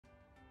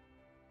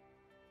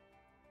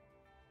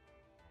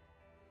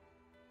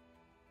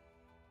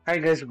Hi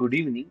guys, good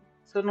evening.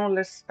 So now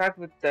let's start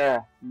with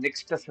the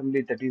next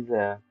assembly, that is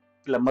a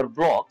plummer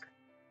block,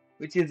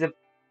 which is a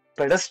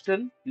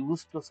pedestal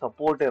used to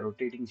support a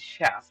rotating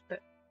shaft.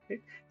 Right?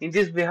 In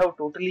this we have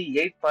totally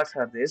 8 parts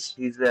are there. This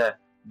is a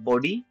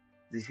body,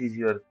 this is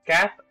your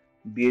cap,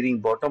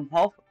 bearing bottom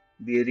half,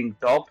 bearing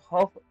top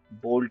half,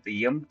 bolt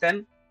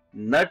M10,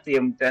 nut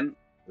M10,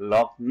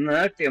 lock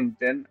nut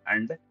M10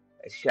 and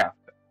a shaft.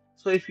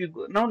 So if you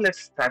go, now let's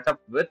start up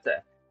with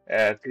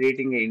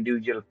creating an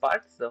individual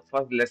part. So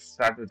first let's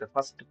start with the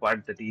first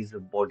part, that is the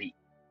body.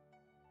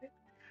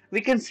 We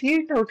can see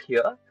it out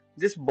here.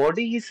 This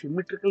body is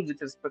symmetrical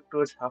with respect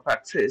to its half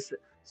axis.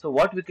 So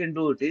what we can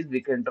do it is we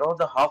can draw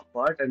the half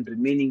part and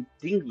remaining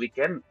thing we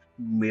can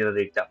mirror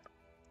it up.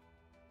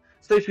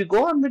 So if you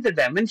go on with the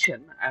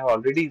dimension, I have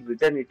already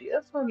written it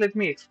here. So let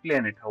me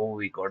explain it how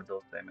we got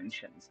those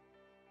dimensions.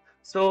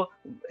 So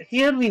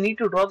here we need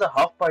to draw the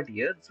half part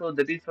here. So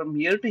that is from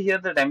here to here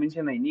the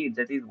dimension I need,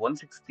 that is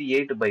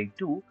 168 by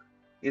 2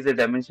 is the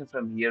dimension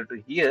from here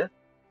to here,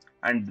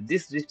 and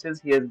this distance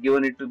he has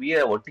given it to be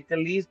a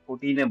vertically is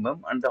 14 mm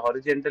and the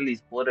horizontal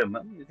is 4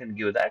 mm. You can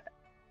give that,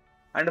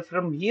 and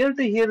from here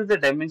to here is the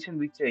dimension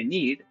which I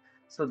need.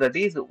 So that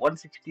is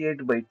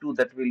 168 by 2,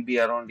 that will be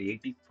around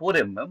 84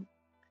 mm.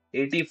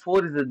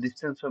 84 is the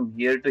distance from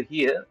here to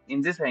here.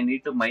 In this I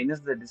need to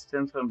minus the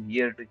distance from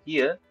here to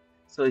here.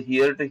 So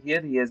here to here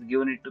he has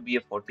given it to be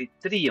a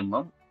 43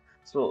 mm.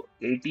 So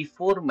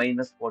 84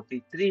 minus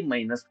 43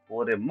 minus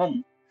 4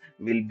 mm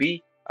will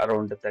be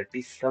around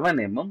 37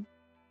 mm.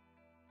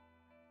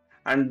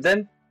 And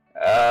then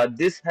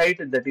this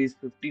height, that is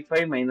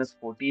 55 minus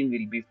 14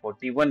 will be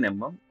 41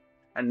 mm.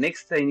 And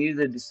next I need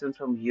the distance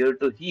from here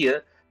to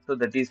here, so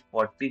that is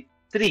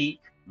 43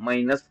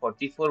 minus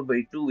 44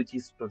 by 2, which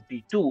is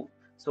 22.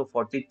 So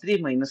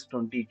 43 minus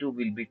 22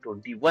 will be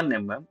 21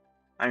 mm,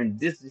 and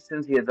this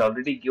distance he has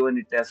already given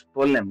it as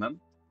 12 mm,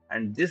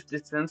 and this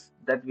distance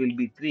that will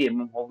be 3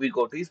 mm. How we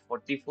got is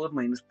 44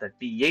 minus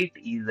 38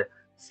 is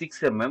 6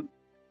 mm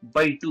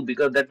by 2,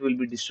 because that will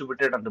be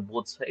distributed on the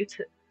both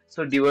sides.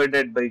 So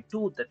divided by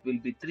 2, that will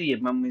be 3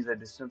 mm is the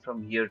distance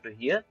from here to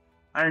here,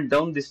 and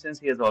down distance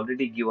he has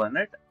already given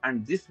it,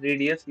 and this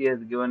radius he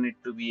has given it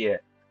to be a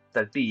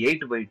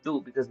 38 by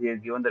 2, because he has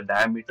given the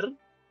diameter.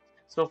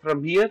 So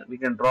from here we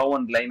can draw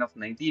one line of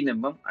 19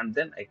 mm, and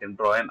then I can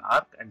draw an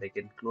arc and I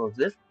can close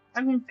this,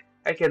 and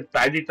I can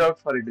pad it out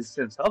for a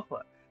distance of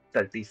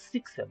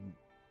 36 mm.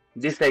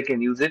 This I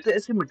can use it as a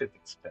symmetric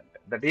extent,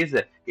 that is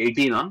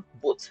 18 on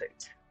both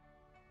sides.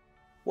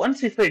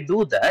 Once if I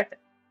do that,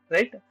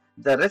 right,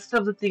 the rest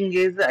of the thing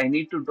is I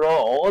need to draw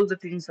all the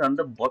things on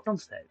the bottom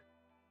side,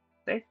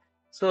 right?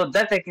 So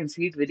that I can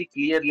see it very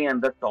clearly on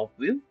the top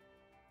view,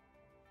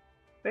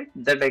 right?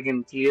 That I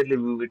can clearly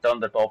view it on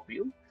the top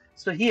view.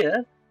 So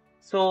here,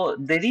 so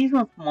there is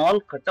a small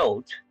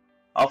cutout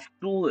of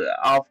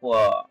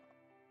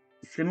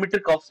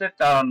symmetric offset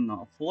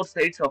on four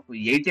sides of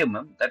 8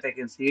 mm, that I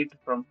can see it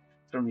from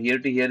here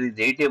to here is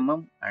 8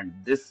 mm, and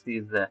this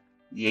is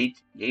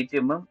 8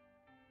 mm,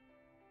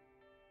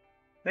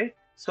 right?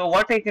 So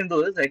what I can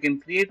do is I can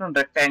create one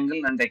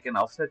rectangle and I can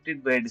offset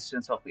it by a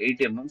distance of 8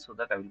 mm, so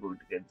that I will going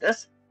to get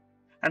this.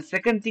 And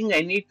second thing,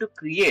 I need to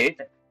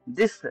create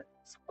this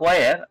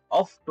square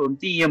of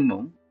 20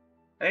 mm,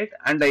 right?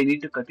 And I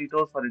need to cut it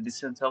out for a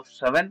distance of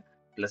 7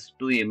 plus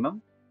 2 mm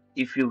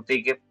if you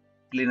take a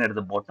plane at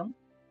the bottom.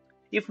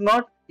 If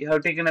not, you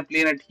have taken a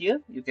plane at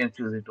here, you can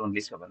choose it only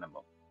 7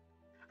 mm.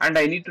 And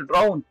I need to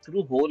draw one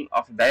through hole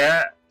of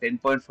dia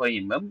 10.5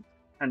 mm,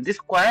 and this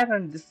square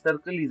and this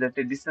circle is at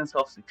a distance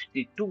of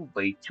 62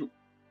 by 2.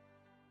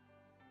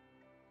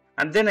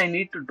 And then I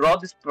need to draw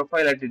this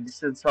profile at a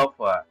distance of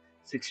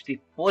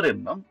 64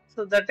 mm,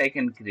 so that I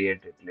can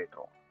create it later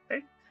on,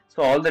 right?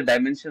 So all the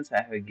dimensions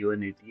I have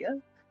given it here.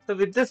 So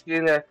with this,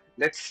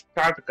 let's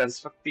start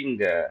constructing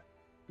the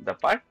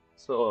part.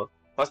 So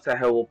first I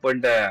have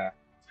opened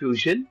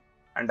Fusion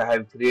and I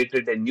have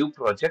created a new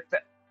project,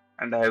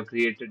 and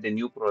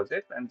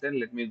then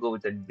let me go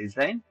with the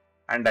design,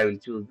 and I will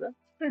choose the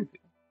front view.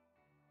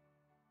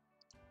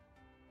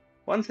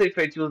 Once if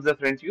I choose the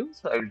front view,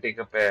 so I will take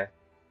up a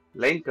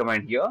line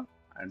command here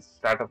and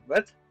start up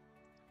with.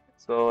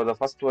 So the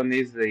first one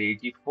is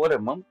 84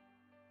 mm,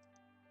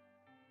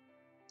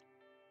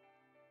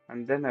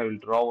 and then I will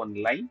draw one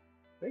line,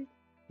 right?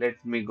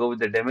 Let me go with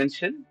the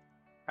dimension,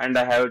 and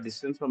I have a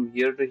distance from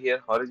here to here.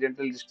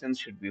 Horizontal distance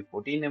should be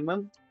 14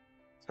 mm.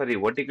 Sorry,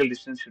 vertical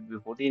distance should be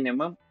 14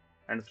 mm,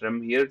 and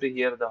from here to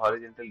here the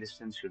horizontal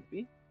distance should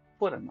be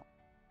 4 mm.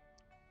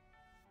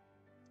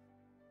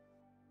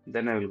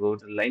 Then I will go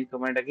with the line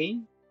command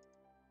again,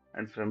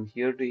 and from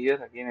here to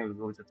here again I will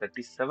go with the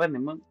 37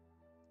 mm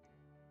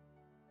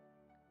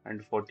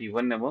and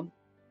 41 mm,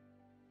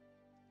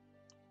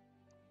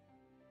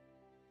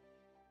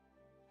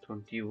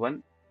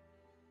 21.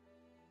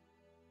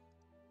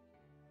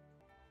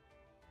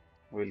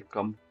 Will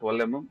come 12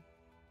 mm.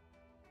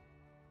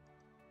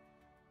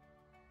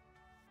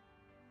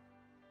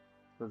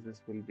 So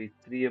this will be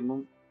 3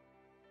 mm.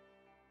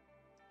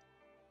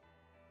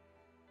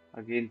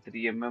 Again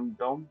 3 mm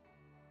down.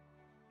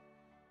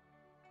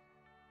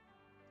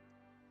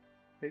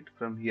 right?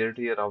 From here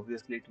to here,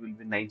 obviously it will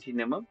be 19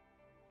 mm,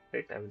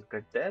 right? I will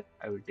cut there.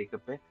 I will take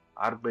up a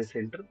arc by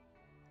center.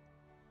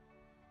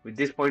 With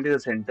this point is the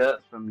center.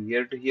 From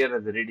here to here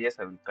as the radius,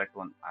 I will cut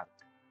one arc.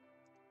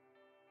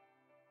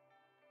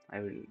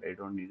 I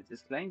don't need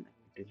this line. I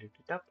will delete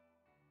it up.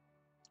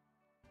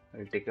 I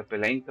will take up a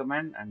line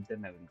command and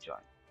then I will join.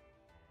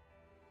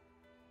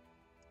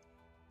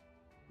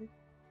 Okay.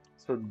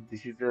 So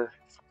this is a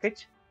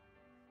sketch,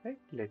 right?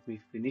 Let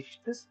me finish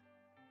this.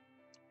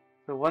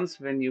 So once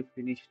when you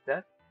finish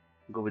that,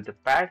 go with the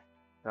pad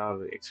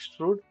or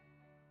extrude,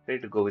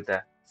 right? Go with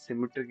the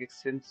symmetric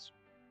extents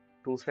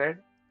two side.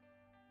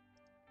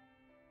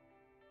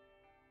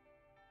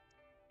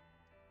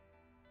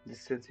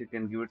 Distance you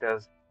can give it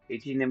as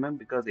 18 mm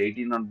because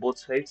 18 on both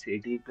sides.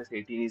 18 plus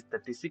 18 is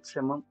 36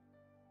 mm.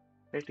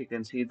 Right? You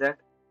can see that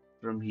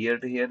from here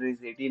to here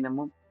is 18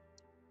 mm.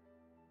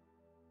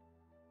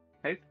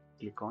 Right?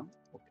 Click on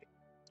OK.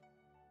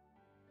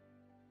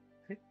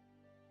 Okay.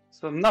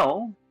 So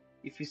now,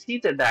 if you see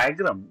the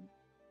diagram,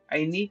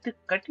 I need to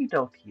cut it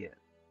out here.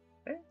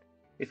 Right?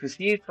 If you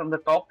see it from the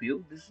top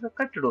view, this is a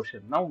cut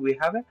portion. Now we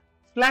have a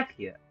flat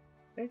here.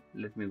 Right?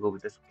 Let me go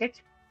with the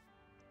sketch.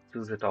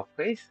 Choose the top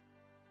face.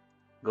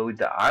 Go with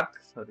the arc.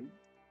 Sorry.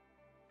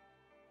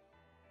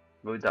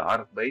 Go with the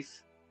arc by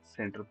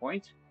center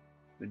point.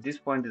 With this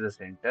point is the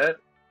center.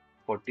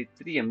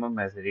 43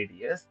 mm as a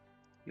radius.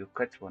 You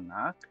cut one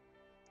arc.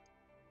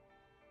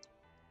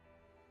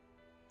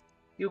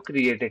 You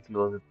create a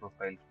closer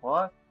profile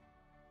for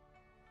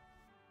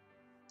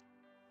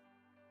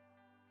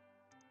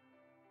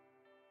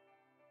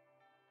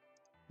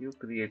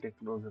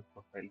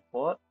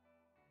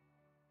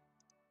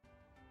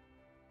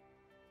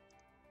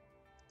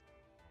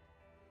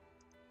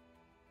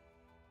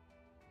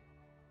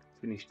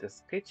finish the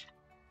sketch.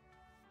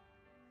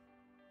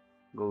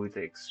 Go with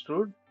the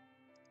extrude.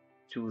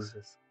 Choose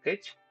a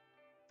sketch.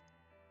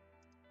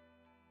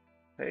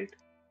 Right?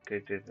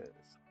 Get it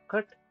as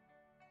cut.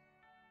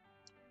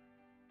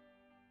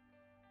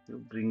 You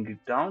bring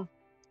it down.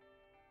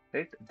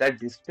 Right? That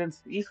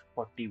distance is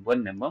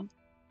 41 mm.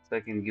 So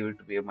I can give it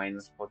to be a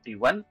minus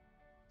 41.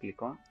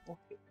 Click on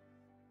OK.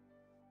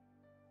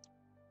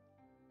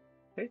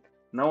 Right?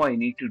 Now I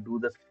need to do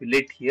the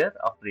fillet here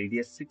of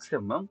radius 6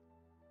 mm.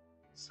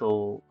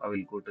 So I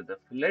will go to the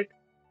fillet.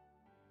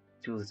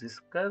 Choose this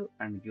curve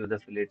and give the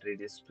fillet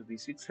radius to be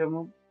 6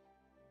 mm.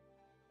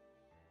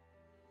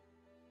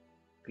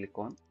 Click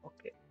on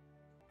OK.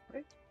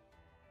 Right?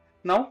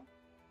 Now,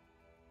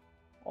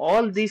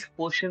 all these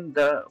portion,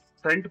 the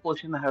front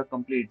portion I have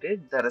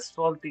completed. The rest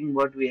all thing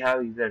what we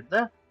have is at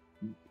the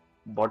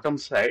bottom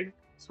side.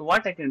 So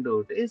what I can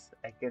do is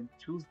I can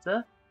choose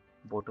the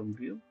bottom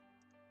view.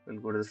 We'll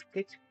go to the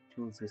sketch,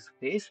 choose this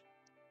face.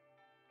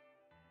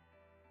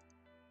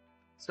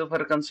 So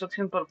for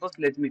construction purpose,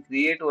 let me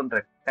create one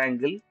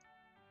rectangle.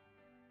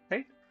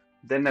 Right?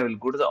 Then I will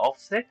go to the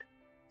offset,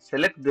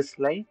 select this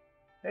line,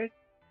 right?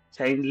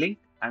 Chain link,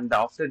 and the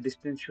offset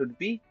distance should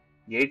be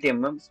 8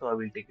 mm. So I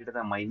will take it to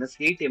the minus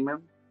 8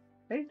 mm.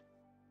 Right?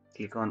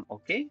 Click on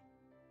OK.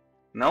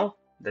 Now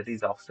that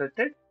is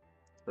offsetted.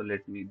 So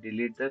let me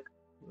delete the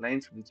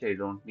lines which I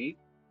don't need.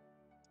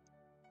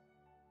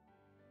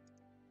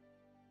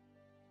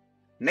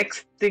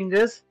 Next thing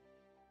is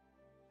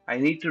I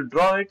need to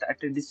draw it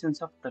at a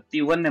distance of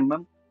 31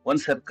 mm, one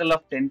circle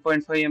of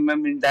 10.5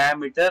 mm in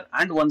diameter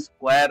and one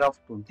square of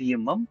 20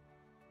 mm.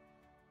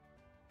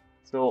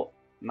 So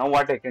now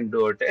what I can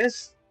do it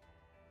is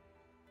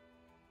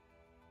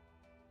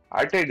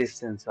at a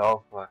distance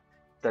of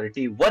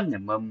 31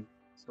 mm.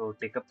 So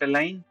take up a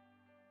line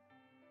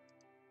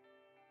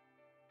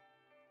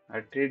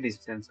at a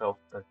distance of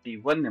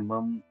 31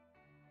 mm.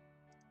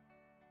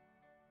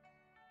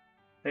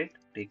 Right?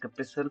 Take up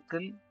a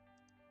circle.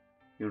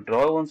 You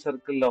draw one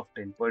circle of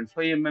 10.5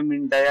 mm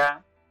in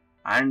dia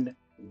and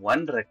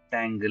one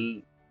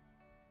rectangle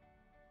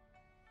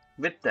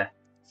with the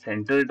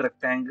centered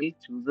rectangle.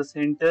 Choose the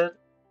center.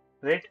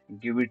 Right?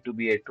 Give it to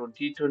be a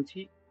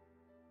 20-20.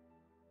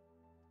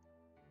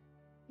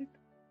 Right?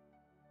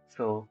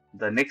 So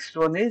the next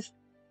one is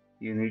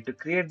you need to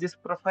create this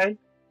profile.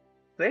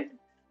 Right?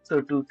 So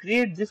to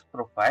create this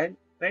profile,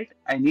 right,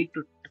 I need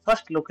to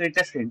first locate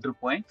a center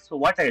point. So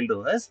what I'll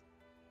do is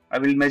I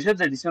will measure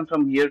the distance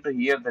from here to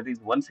here, that is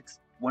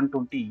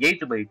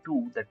 128 by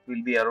 2, that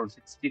will be around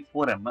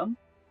 64 mm.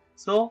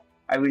 So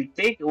I will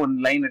take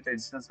one line at a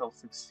distance of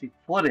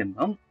 64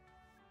 mm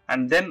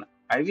and then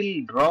I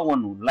will draw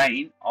one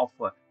line of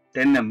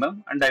 10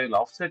 mm and I will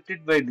offset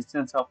it by a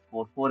distance of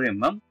 4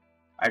 mm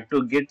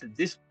to get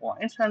this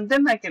points, and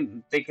then I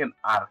can take an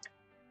arc.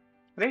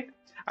 Right?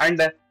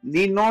 And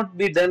need not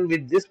be done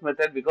with this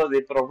method because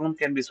the problem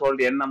can be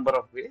solved n number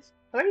of ways.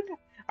 Right?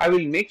 I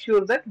will make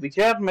sure that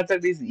whichever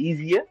method is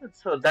easier,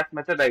 so that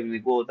method I will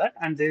go that,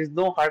 and there is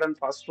no hard and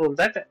fast rule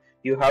that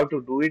you have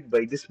to do it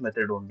by this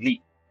method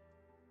only.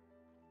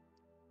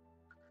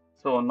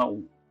 So now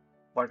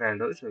what I'll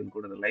do is I will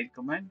go to the line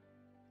command,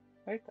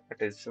 right,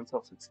 at a distance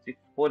of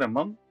 64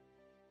 mm.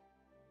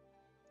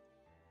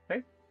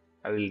 Right?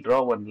 I will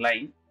draw one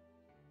line,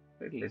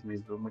 Right, let me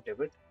zoom it a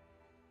bit.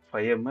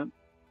 5 mm.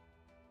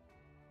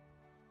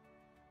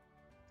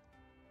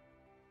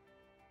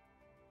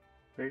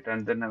 Right,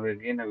 and then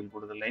again I will go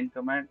to the line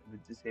command.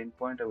 With this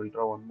endpoint, I will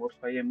draw one more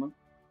 5 mm.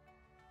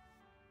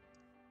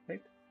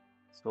 Right,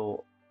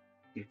 so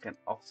you can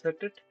offset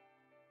it.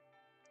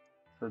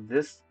 So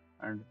this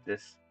and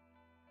this.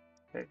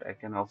 Right, I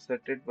can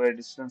offset it by a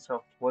distance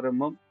of 4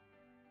 mm.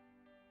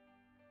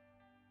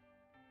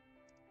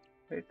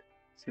 Right,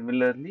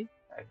 similarly,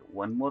 I do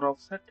one more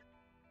offset.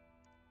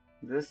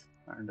 This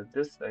and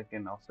this, I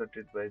can offset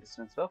it by a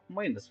distance of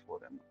minus 4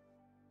 mm.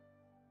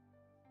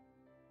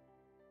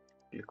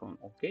 Click on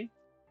OK.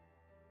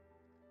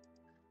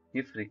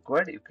 If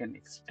required, you can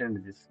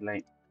extend this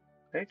line,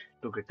 right,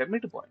 to get a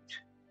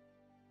midpoint.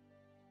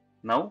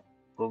 Now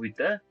go with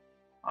the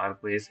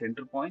arc by a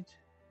center point.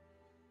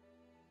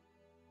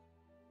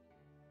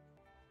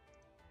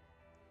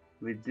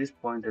 With this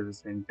point as a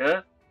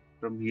center,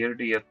 from here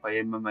to your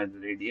 5 mm as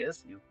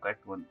radius, you cut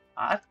one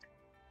arc.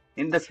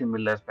 In the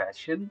similar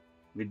fashion,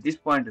 with this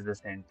point as the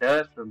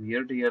center, from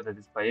here to here, that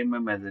is 5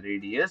 mm as a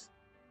radius,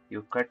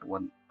 you cut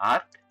one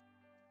arc.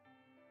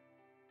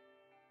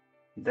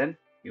 Then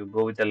you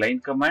go with the line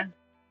command.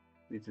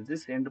 With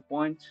this end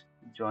point,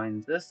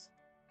 join this.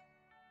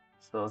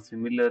 So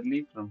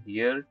similarly, from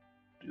here,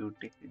 you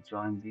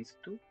join these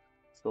two.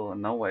 So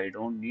now I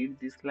don't need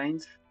these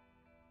lines.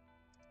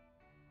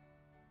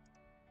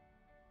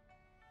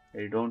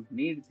 I don't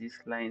need these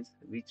lines,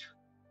 which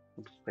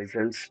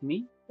results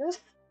me this.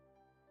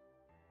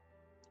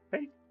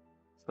 Right?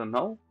 So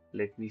now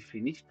let me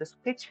finish the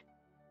sketch.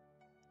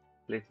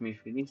 Let me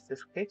finish the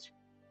sketch.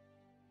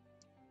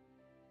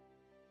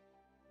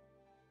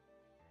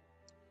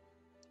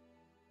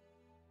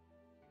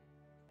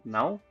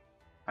 Now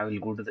I will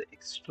go to the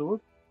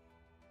extrude.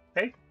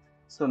 Right?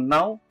 So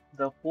now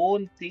the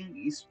whole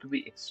thing is to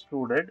be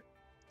extruded.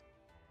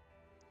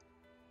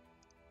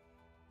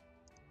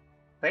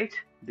 Right?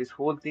 This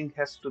whole thing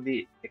has to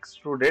be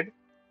extruded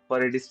for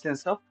a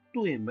distance of 2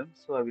 mm.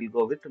 So I will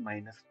go with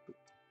minus 2.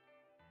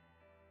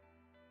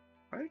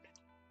 Right?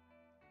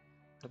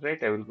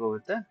 Right, I will go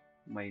with the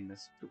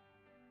minus 2.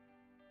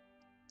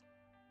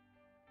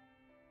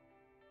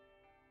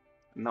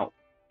 Now,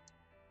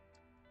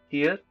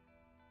 here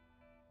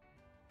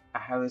I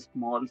have a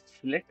small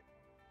fillet.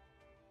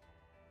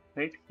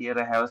 Right, here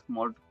I have a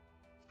small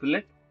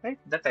fillet. Right,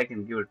 that I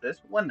can give it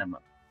as 1 mm.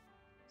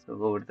 So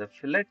go with the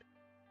fillet.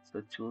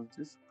 So choose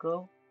this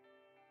curve.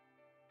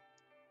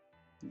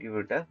 Give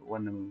it a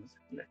 1 mm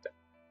fillet.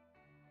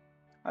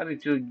 Or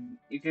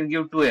you can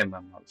give 2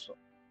 mm also.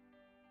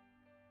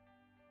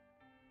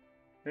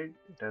 Right,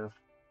 it has a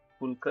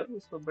full curve,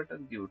 so better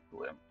give 2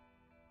 mm.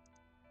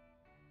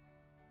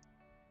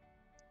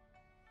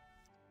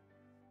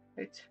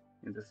 Right,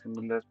 in the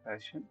similar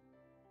fashion,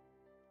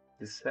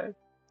 this side.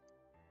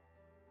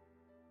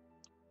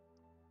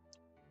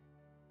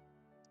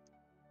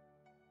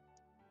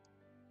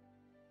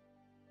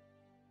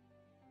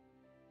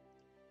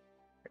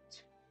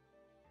 Right.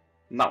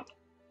 Now,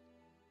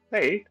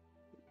 right,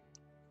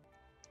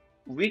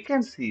 we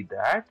can see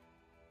that,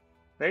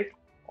 right,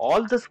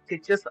 all the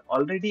sketches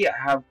already I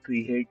have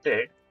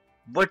created,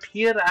 but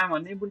here I am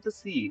unable to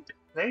see it,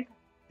 right?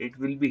 It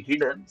will be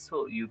hidden,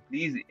 so you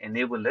please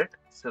enable it.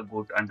 So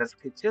go to under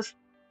sketches,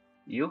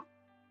 you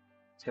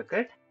check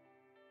it.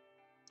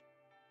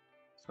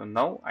 So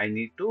now I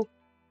need to,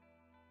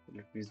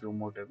 let me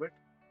zoom out a bit,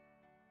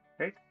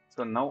 right?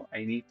 So now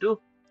I need to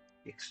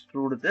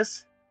extrude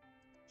this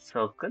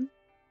circle,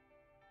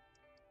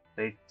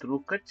 right,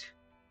 through cut,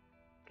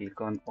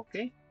 click on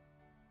OK.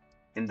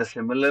 In the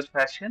similar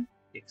fashion,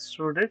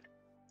 extrude it,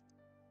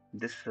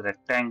 this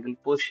rectangle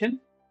portion,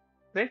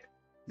 right?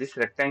 This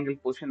rectangle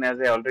portion,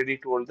 as I already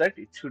told that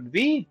it should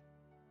be,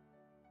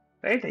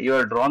 right, you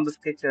have drawn the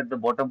sketch at the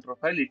bottom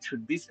profile, it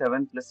should be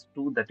 7 plus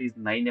 2, that is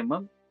 9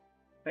 mm,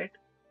 right?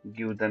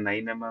 Give the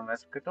 9 mm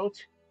as cutout,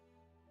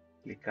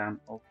 click on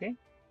OK,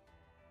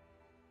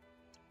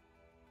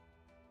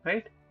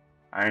 right?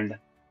 And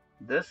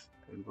this,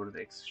 I will go to the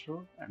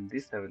extrude, and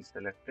this I will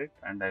select it,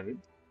 and I will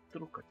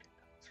through cut it.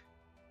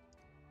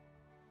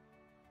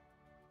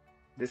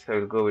 This I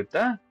will go with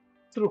the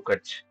through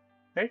cut,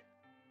 right?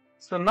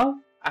 So now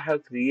I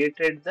have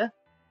created the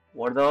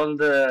what are all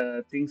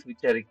the things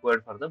which are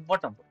required for the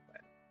bottom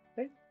profile,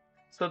 right?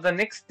 So the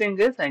next thing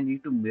is I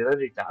need to mirror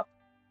it up,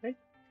 right?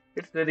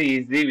 It's very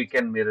easy, we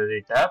can mirror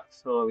it up.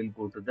 So I will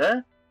go to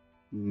the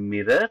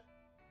mirror,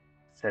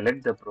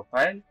 select the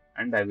profile,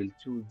 and I will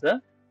choose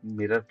the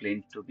mirror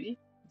plane to be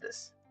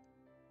this,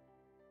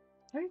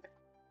 right?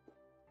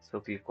 So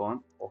click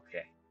on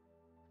OK.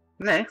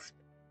 Next,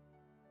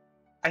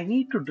 I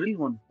need to drill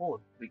one hole.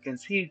 We can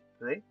see it,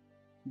 right?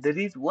 There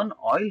is one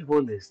oil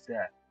hole is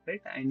there,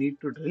 right? I need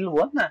to drill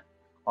one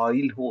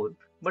oil hole,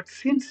 but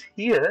since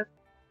here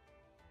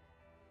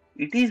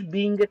it is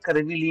being a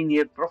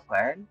curvilinear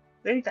profile,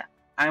 right?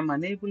 I am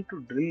unable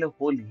to drill a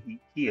hole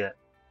here,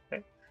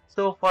 right?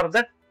 So for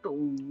that,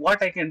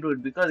 what I can do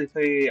it, because if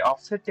I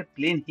offset a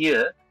plane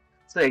here,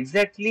 so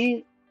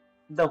exactly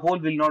the hole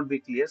will not be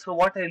clear. So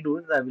what I'll do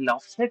is I will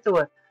offset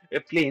a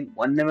plane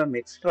 1 mm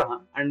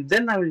extra, and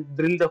then I will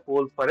drill the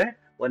hole for a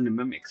 1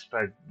 mm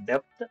extra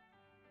depth.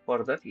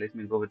 For that, let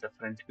me go with the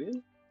front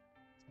view.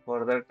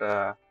 For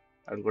that,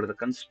 I will go to the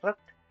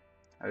construct.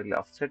 I will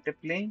offset a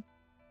plane.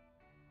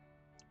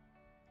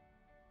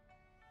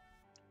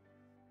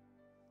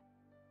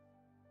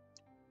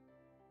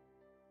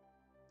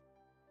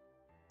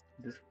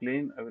 This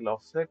plane, I will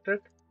offset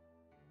it.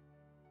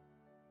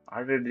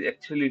 Already,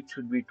 actually, it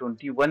should be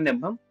 21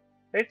 mm.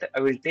 Right? I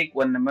will take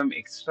 1 mm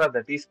extra,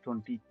 that is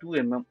 22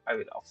 mm. I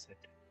will offset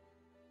it.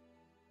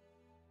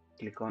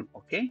 Click on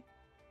OK.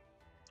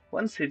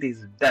 Once it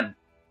is done,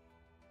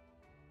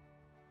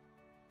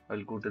 I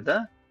will go to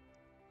the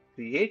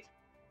create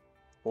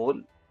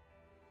hole.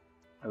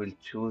 I will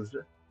choose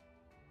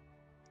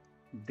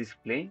this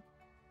plane.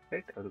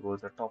 Right? I will go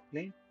to the top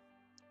plane.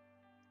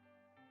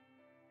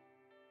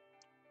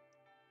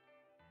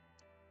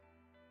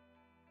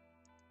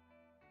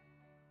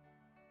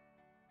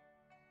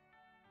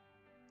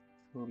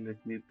 So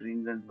let me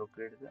bring and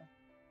locate the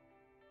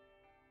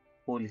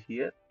hole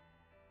here.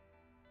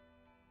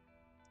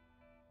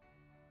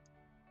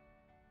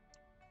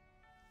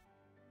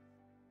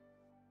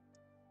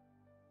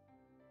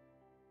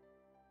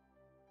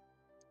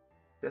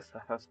 Yes, I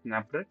have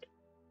snapped it.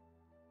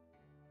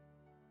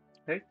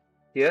 Right?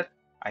 Here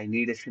I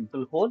need a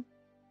simple hole.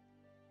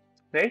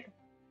 Right?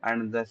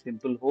 And the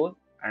simple hole,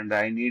 and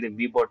I need a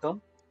V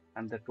bottom,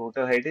 and the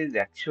total height is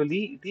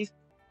actually it is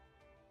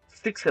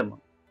 6 mm.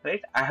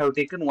 Right? I have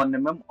taken 1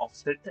 mm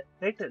offset.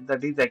 Right?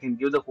 That is, I can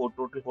give the whole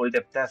total hole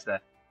depth as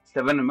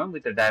 7 mm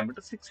with a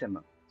diameter 6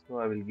 mm. So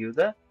I will give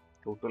the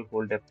total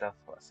hole depth of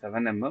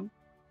 7 mm.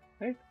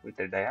 Right? With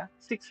a dia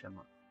 6 mm.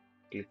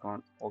 Click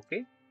on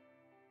OK.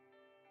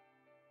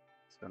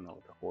 So now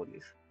the hole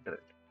is drilled.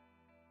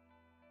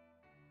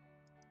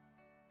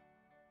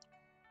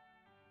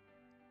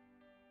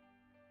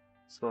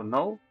 So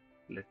now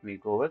let me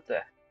go with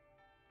that.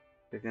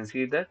 You can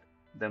see that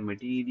the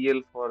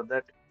material for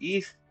that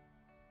is,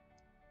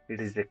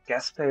 it is a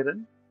cast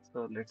iron.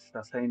 So let's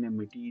assign a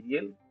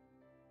material.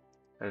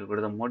 I will go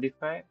to the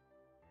modify,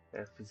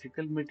 a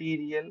physical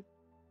material,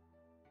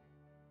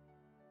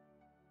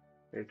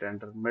 right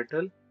under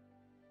metal.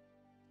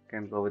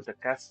 Can go with the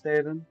cast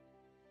iron.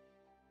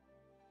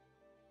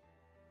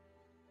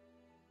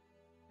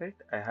 Right,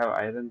 I have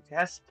iron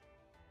cast.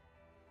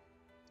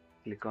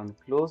 Click on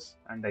close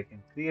and I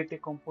can create a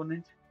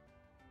component.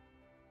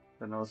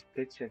 So now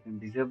sketch, I can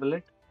disable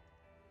it.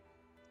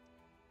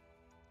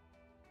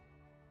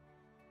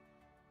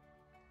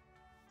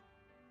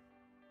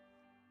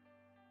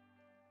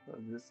 So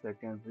this I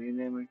can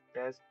rename it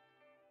as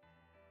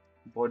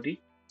body.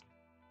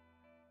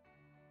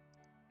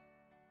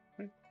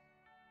 Right.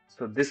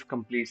 So this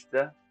completes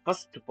the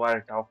first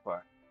part of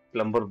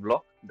plumber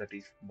block, that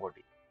is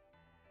body.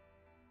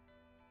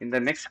 In the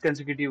next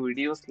consecutive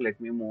videos, let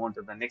me move on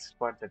to the next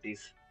part, that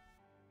is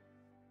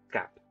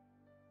cap.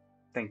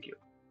 Thank you.